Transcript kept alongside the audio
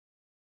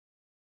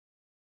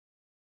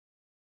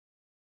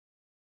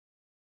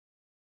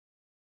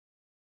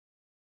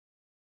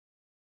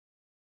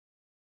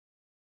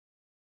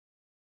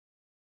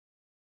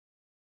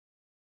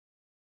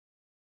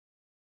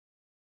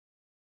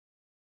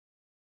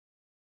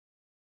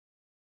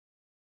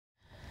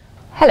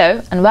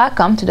Hello and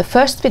welcome to the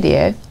first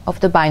video of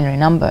the binary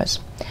numbers.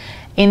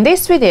 In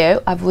this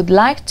video, I would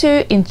like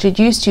to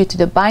introduce you to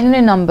the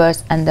binary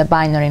numbers and the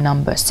binary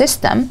number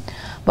system.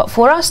 But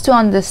for us to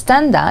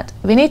understand that,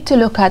 we need to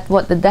look at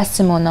what the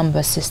decimal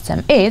number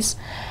system is,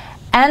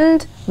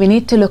 and we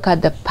need to look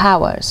at the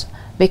powers,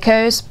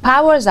 because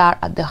powers are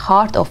at the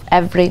heart of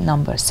every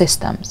number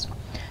systems.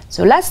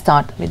 So let's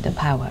start with the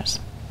powers.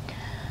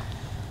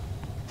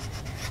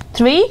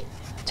 3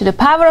 to the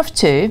power of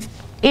 2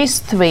 is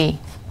 3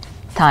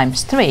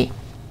 times 3.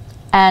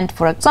 And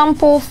for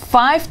example,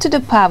 5 to the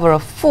power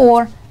of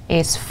 4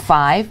 is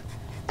 5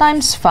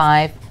 times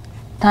 5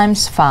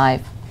 times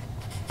 5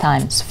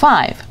 times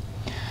 5.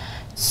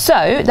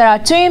 So there are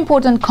two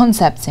important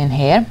concepts in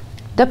here: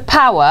 the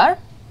power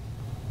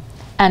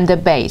and the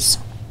base.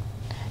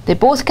 They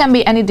both can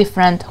be any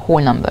different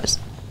whole numbers.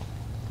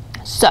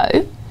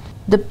 So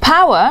the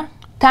power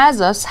tells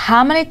us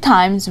how many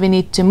times we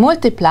need to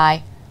multiply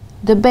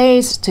the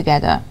base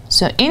together.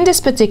 So in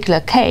this particular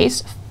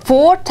case,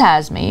 4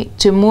 tells me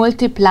to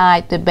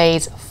multiply the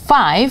base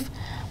 5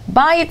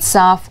 by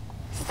itself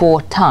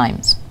 4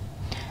 times.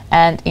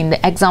 And in the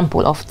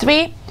example of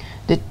 3,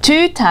 the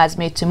 2 tells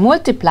me to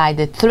multiply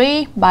the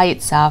 3 by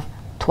itself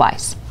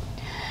twice.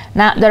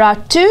 Now there are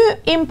two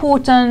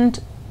important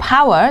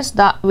powers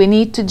that we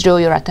need to draw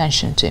your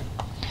attention to.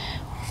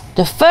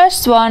 The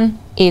first one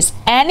is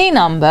any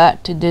number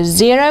to the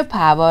 0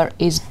 power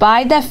is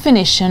by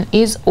definition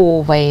is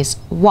always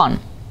 1.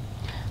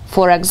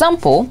 For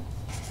example,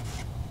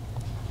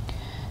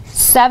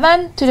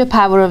 7 to the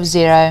power of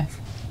 0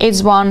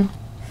 is 1,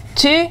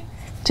 2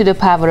 to the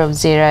power of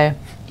 0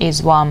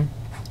 is 1,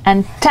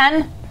 and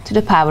 10 to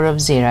the power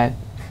of 0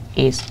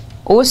 is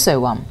also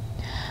 1.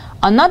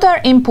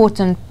 Another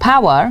important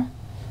power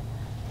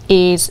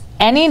is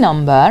any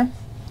number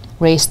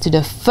raised to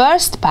the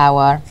first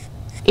power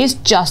is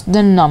just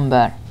the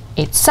number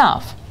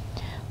itself.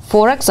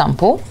 For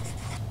example,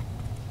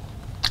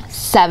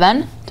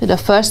 7 to the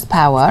first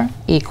power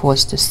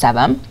equals to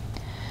 7,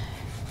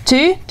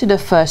 2 to the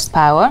first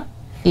power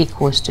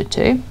equals to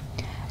 2,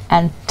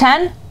 and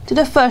 10 to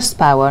the first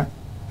power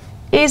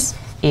is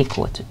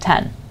equal to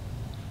 10.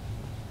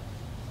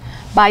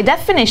 By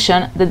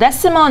definition, the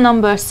decimal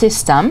number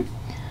system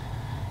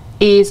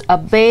is a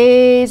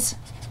base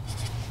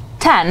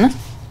 10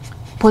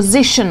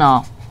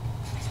 positional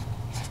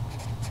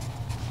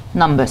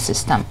number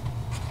system,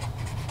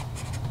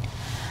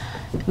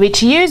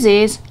 which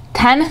uses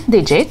 10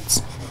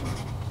 digits,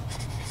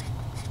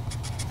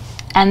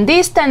 and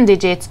these 10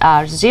 digits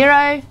are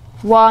 0,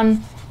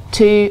 1,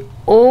 2,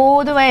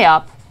 all the way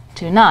up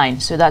to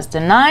 9. So that's the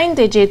 9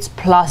 digits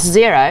plus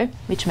 0,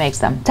 which makes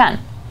them 10.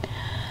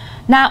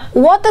 Now,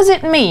 what does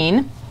it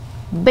mean,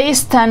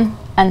 base 10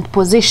 and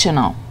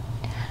positional?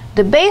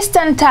 The base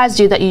 10 tells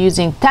you that you're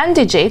using 10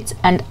 digits,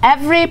 and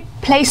every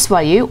place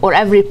value or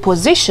every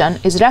position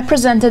is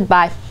represented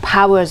by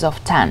powers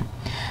of 10.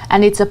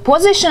 And it's a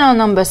positional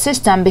number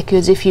system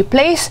because if you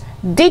place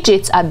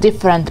digits at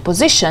different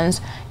positions,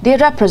 they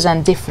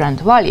represent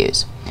different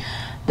values.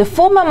 The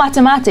form of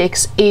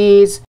mathematics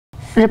is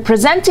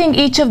representing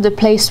each of the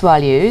place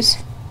values: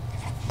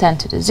 10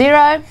 to the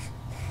 0,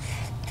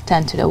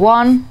 10 to the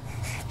 1,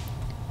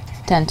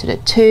 10 to the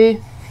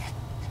 2,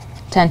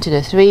 10 to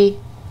the 3,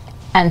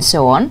 and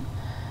so on.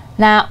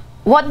 Now,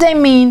 what they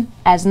mean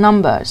as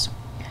numbers: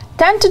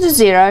 10 to the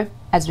 0,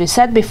 as we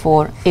said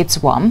before,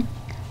 it's 1,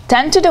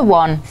 10 to the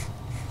 1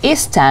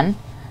 is 10,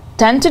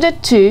 10 to the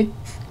 2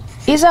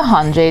 is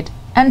 100,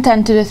 and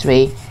 10 to the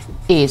 3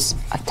 is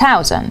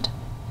 1000.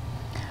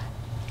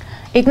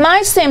 It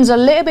might seem a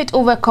little bit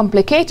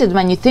overcomplicated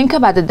when you think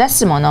about the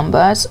decimal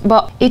numbers,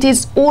 but it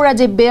is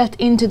already built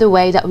into the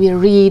way that we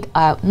read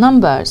out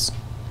numbers.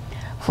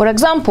 For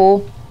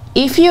example,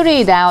 if you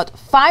read out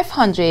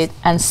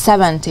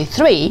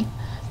 573,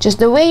 just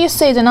the way you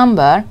say the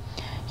number,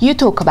 you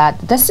talk about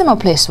the decimal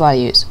place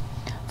values.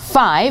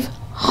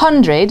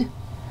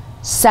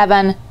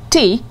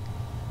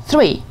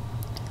 573.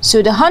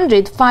 So the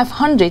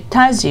 500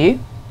 tells you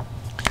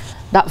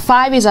that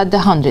 5 is at the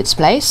hundreds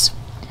place.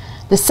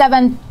 The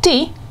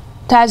 70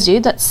 tells you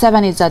that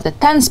 7 is at the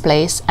tens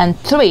place, and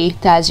 3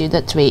 tells you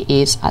that 3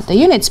 is at the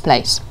units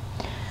place.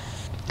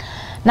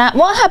 Now,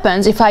 what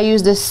happens if I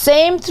use the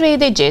same 3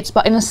 digits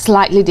but in a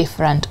slightly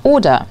different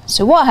order?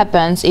 So what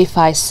happens if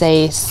I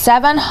say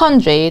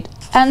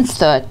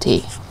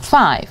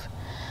 735?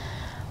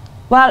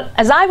 Well,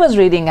 as I was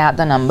reading out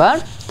the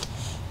number,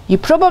 you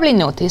probably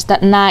noticed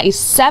that now is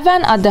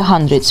 7 at the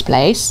hundreds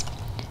place,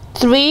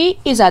 3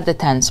 is at the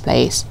tens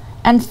place,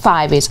 and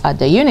 5 is at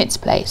the units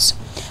place.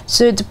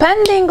 So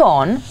depending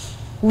on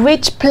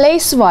which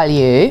place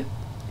value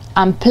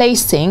I'm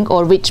placing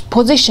or which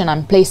position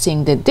I'm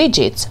placing the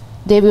digits,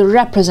 they will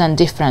represent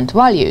different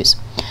values.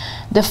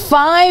 The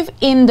 5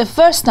 in the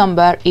first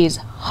number is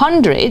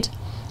 100,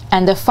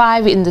 and the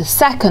 5 in the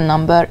second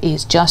number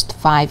is just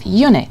 5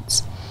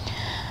 units.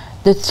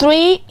 The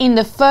 3 in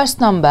the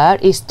first number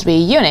is 3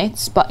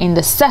 units, but in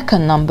the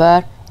second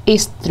number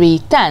is 3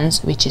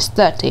 tens, which is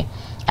 30.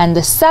 and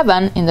the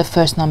 7 in the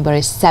first number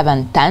is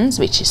 7 tens,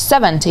 which is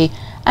 70,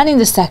 and in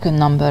the second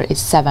number is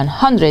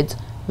 700,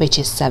 which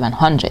is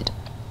 700.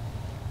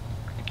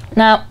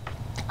 Now,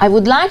 I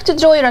would like to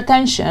draw your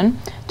attention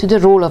to the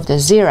rule of the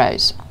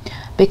zeros,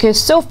 because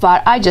so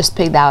far I just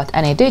picked out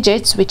any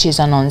digits, which is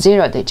a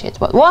non-zero digit.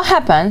 But what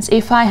happens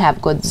if I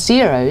have got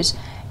zeros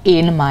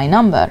in my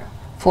number?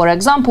 For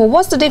example,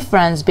 what's the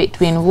difference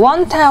between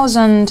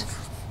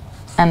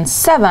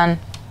 1007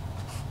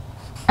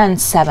 and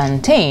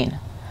 17?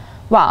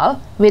 Well,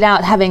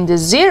 without having the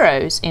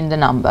zeros in the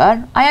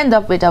number, I end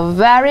up with a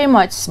very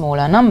much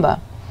smaller number.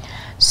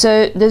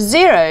 So the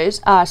zeros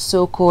are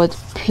so-called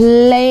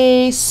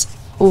place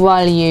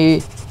value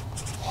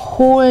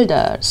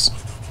holders.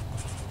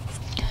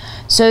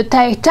 So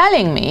they're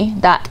telling me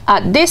that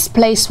at this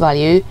place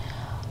value,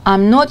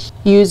 I'm not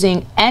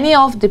using any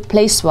of the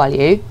place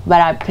value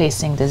where I'm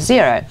placing the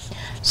 0.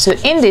 So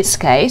in this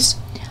case,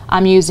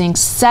 I'm using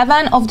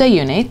 7 of the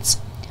units,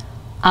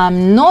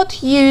 I'm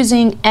not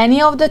using any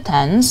of the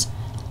tens,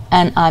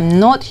 and I'm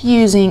not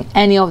using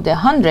any of the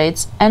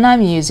hundreds, and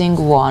I'm using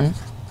 1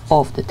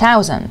 of the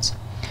thousands.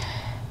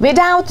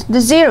 Without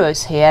the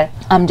zeros here,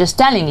 I'm just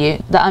telling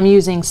you that I'm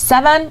using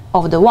 7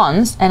 of the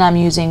ones and I'm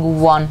using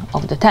 1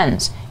 of the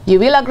tens. You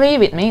will agree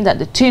with me that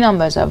the two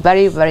numbers are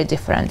very, very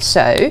different.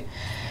 So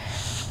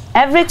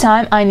every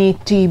time I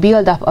need to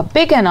build up a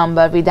bigger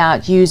number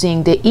without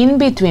using the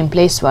in-between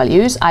place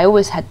values, I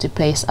always had to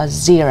place a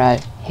 0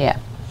 here.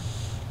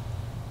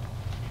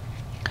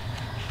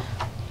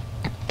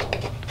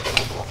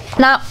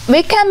 Now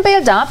we can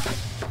build up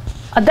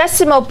a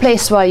decimal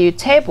place value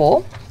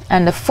table,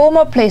 and the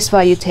formal place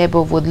value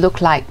table would look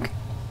like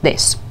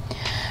this.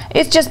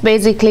 It's just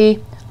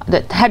basically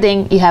the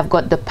heading, you have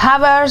got the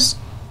powers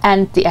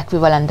and the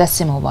equivalent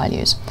decimal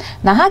values.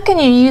 Now how can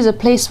you use a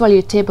place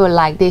value table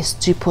like this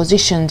to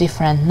position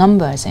different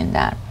numbers in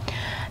there?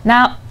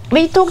 Now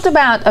we talked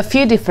about a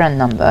few different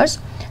numbers,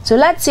 so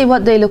let's see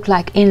what they look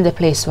like in the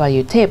place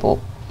value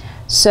table.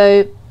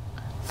 So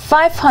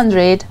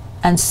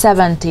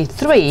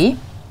 573,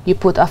 you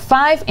put a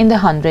 5 in the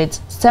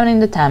hundreds, 7 in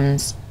the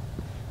tens,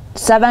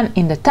 7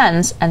 in the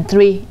tens, and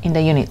 3 in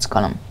the units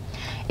column.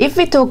 If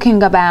we're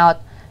talking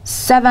about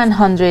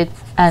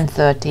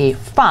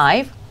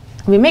 735,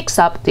 we mix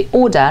up the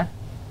order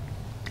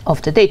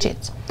of the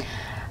digits.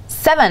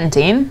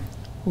 17,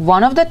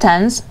 1 of the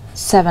tens,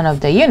 7 of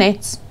the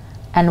units,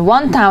 and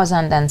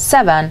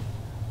 1007,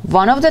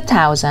 1 of the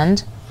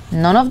thousand,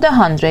 none of the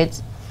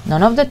hundreds,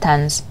 none of the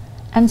tens,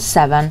 and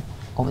 7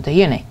 of the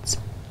units.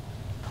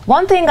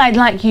 One thing I'd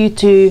like you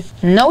to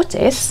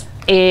notice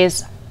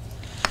is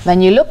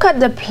when you look at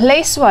the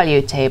place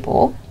value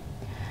table,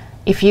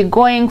 if you're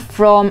going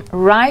from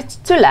right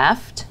to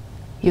left,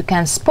 you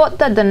can spot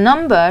that the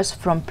numbers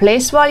from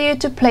place value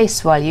to place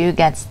value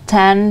gets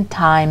 10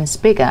 times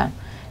bigger.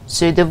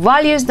 So the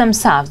values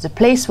themselves, the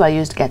place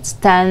values, gets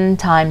 10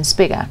 times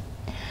bigger.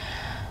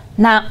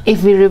 Now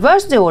if we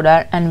reverse the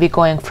order and we're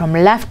going from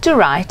left to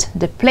right,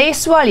 the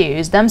place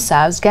values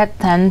themselves get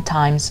 10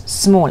 times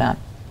smaller.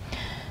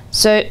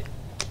 So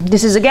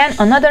this is again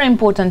another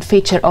important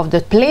feature of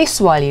the place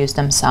values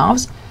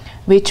themselves,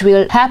 which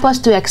will help us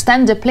to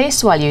extend the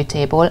place value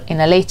table in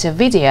a later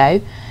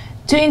video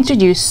to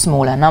introduce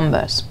smaller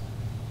numbers.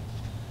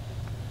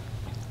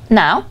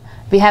 Now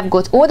we have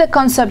got all the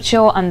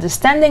conceptual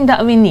understanding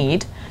that we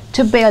need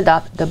to build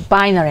up the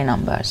binary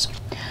numbers.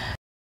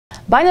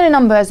 Binary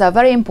numbers are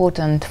very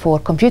important for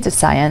computer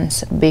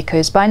science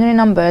because binary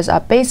numbers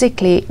are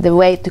basically the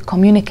way to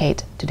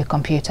communicate to the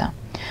computer.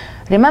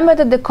 Remember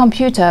that the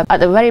computer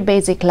at a very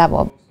basic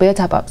level built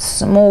up of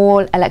small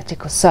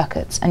electrical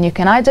circuits, and you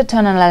can either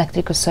turn an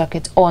electrical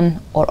circuit on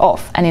or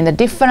off, and in the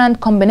different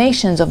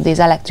combinations of these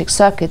electric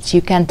circuits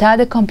you can tell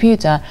the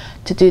computer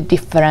to do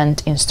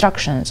different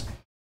instructions.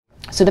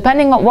 So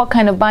depending on what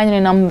kind of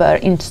binary number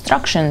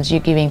instructions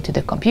you're giving to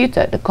the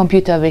computer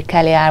will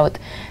carry out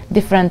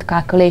different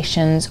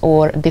calculations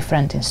or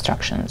different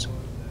instructions.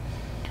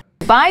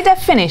 By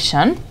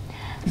definition,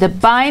 the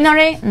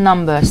binary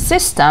number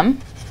system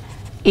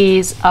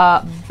is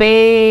a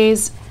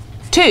base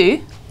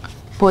 2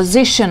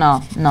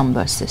 positional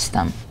number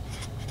system.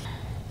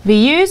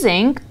 We're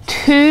using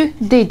 2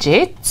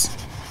 digits,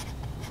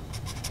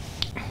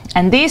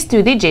 and these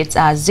 2 digits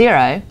are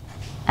 0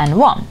 and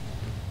 1.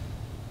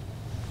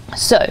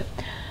 So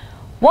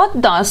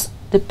what does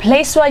the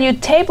place value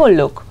table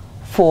look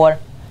for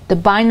the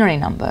binary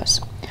numbers?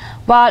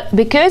 Well,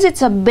 because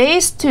it's a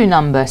base 2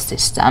 number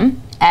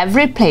system,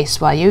 every place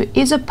value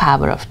is a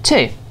power of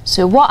 2.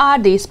 So what are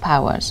these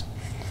powers?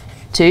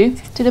 2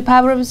 to the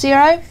power of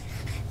 0,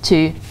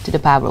 2 to the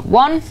power of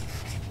 1,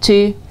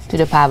 2 to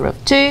the power of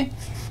 2,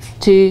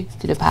 2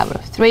 to the power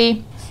of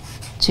 3,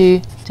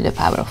 2 to the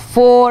power of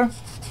 4,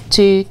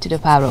 2 to the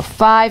power of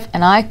 5,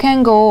 and I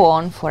can go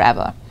on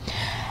forever.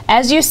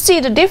 As you see,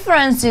 the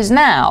difference is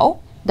now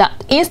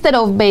that instead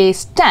of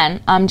base 10,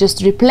 I'm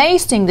just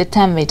replacing the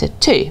 10 with a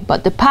 2,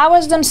 but the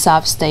powers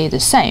themselves stay the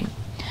same.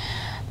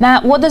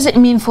 Now, what does it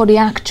mean for the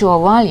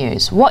actual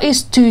values? What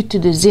is 2 to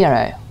the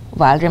 0?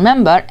 Well,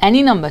 remember,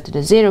 any number to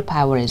the 0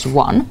 power is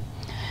 1.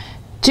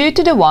 2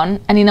 to the 1,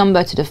 any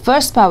number to the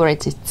first power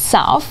is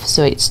itself,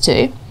 so it's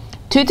 2.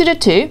 2 to the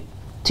 2,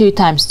 2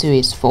 times 2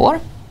 is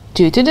 4.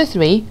 2 to the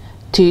 3,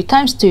 2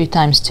 times 2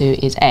 times 2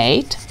 is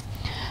 8.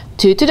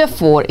 2 to the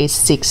 4 is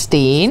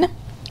 16.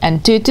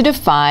 And 2 to the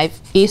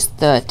 5 is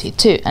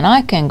 32. And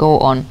I can go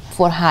on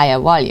for higher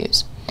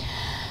values.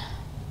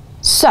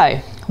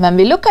 So, when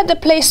we look at the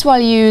place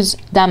values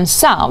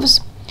themselves,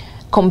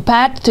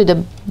 compared to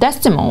the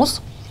decimals,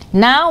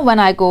 now when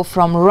I go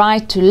from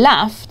right to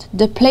left,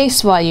 the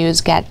place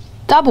values get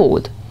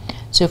doubled.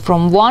 So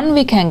from 1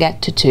 we can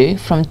get to 2,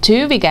 from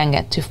 2 we can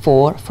get to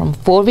 4, from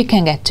 4 we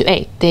can get to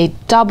 8. They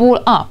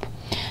double up.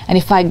 And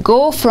if I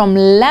go from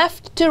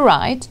left to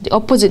right, the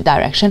opposite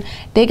direction,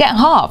 they get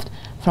halved.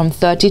 From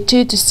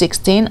 32 to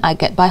 16 I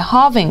get by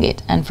halving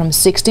it, and from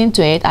 16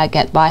 to 8 I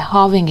get by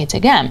halving it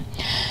again.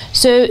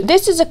 So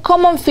this is a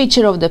common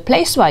feature of the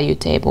place value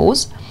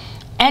tables.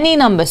 Any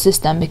number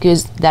system,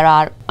 because there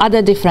are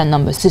other different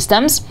number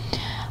systems,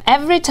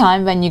 every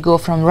time when you go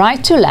from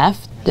right to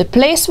left, the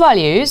place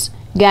values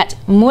get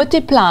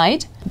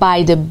multiplied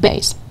by the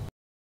base.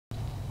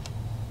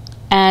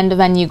 And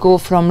when you go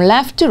from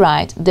left to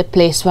right, the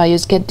place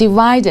values get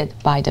divided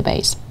by the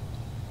base.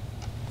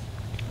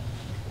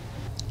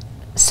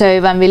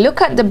 So when we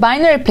look at the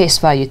binary place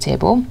value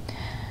table,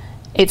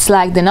 it's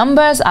like the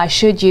numbers I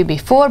showed you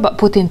before, but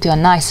put into a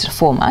nicer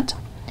format.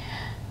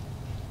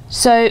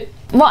 So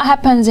what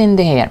happens in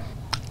here?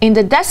 In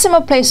the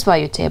decimal place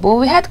value table,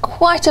 we had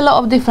quite a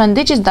lot of different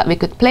digits that we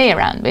could play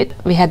around with.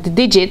 We had the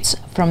digits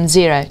from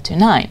 0 to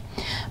 9.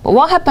 But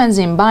what happens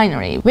in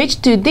binary?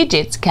 Which two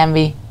digits can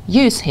we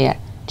use here?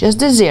 Just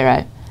the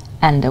 0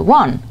 and the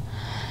 1.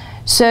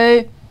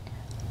 So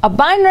a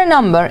binary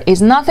number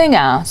is nothing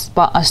else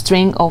but a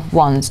string of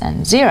ones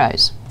and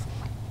zeros.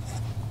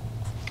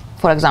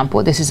 For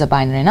example, this is a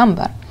binary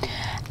number.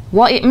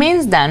 What it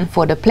means then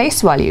for the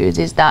place values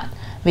is that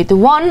with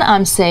 1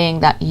 I'm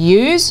saying that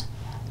use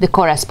the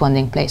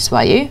corresponding place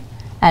value,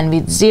 and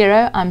with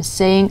 0 I'm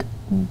saying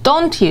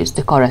don't use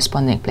the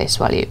corresponding place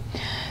value.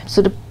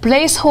 So the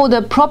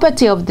placeholder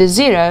property of the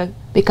 0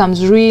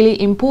 becomes really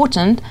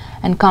important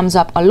and comes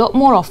up a lot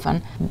more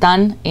often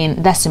than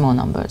in decimal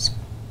numbers.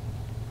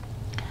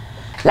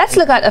 Let's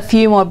look at a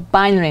few more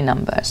binary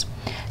numbers.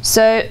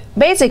 So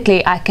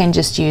basically I can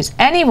just use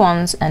any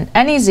ones and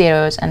any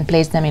zeros and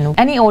place them in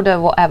any order,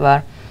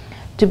 whatever,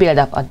 to build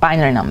up a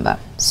binary number.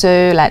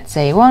 So let's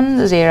say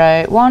 1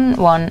 0 1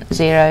 1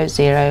 0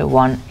 0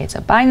 1 is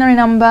a binary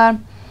number.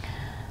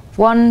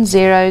 1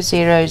 0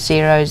 0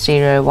 0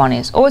 0 1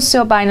 is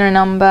also a binary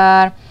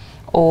number,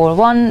 or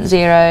 1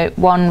 0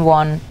 1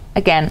 1,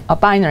 again a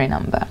binary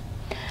number.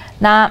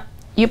 Now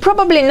you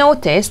probably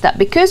noticed that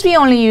because we're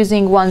only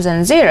using ones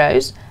and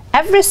zeros,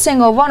 every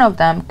single one of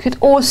them could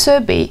also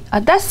be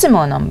a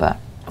decimal number.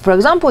 For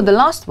example, the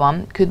last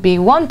one could be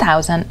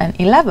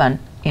 1011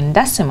 in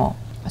decimal.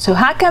 So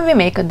how can we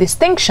make a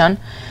distinction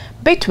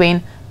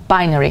between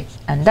binary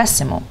and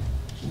decimal?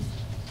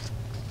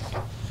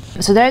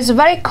 So there is a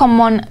very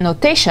common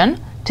notation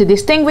to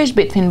distinguish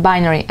between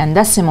binary and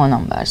decimal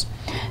numbers.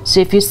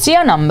 So if you see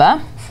a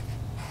number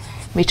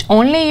which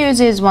only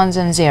uses ones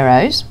and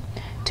zeros,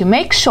 to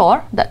make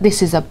sure that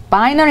this is a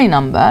binary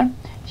number,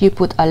 you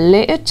put a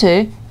letter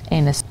 2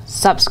 in the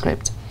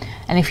subscript.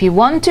 And if you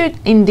want to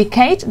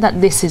indicate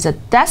that this is a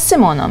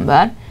decimal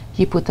number,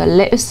 you put a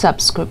little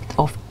subscript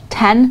of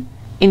 10,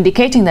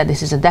 indicating that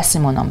this is a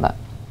decimal number.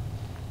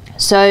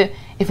 So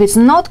if it's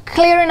not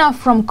clear enough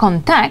from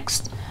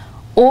context,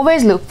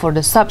 always look for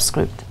the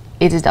subscript.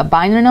 Is it a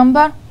binary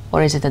number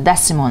or is it a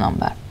decimal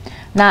number?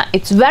 Now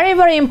it's very,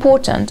 very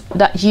important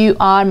that you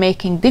are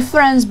making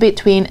difference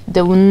between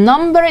the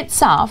number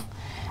itself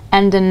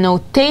and the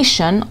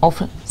notation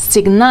of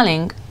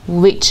signaling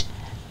which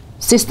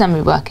system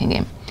we're working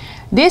in.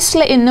 This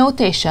little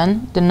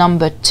notation, the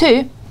number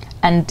 2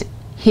 and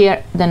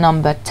here the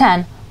number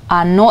 10,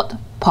 are not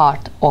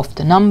part of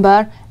the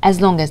number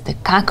as long as the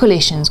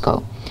calculations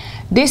go.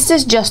 This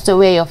is just a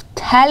way of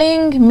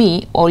telling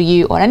me or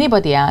you or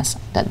anybody else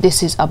that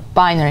this is a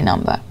binary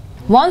number.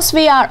 Once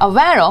we are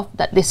aware of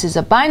that this is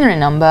a binary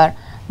number,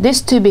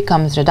 this too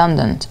becomes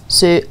redundant.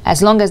 So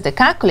as long as the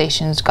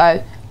calculations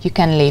go, you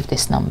can leave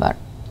this number.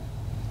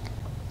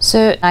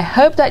 So I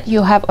hope that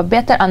you have a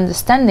better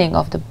understanding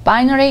of the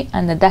binary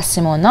and the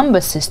decimal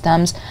number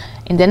systems.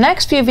 In the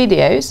next few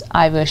videos,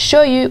 I will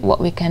show you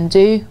what we can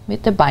do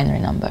with the binary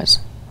numbers.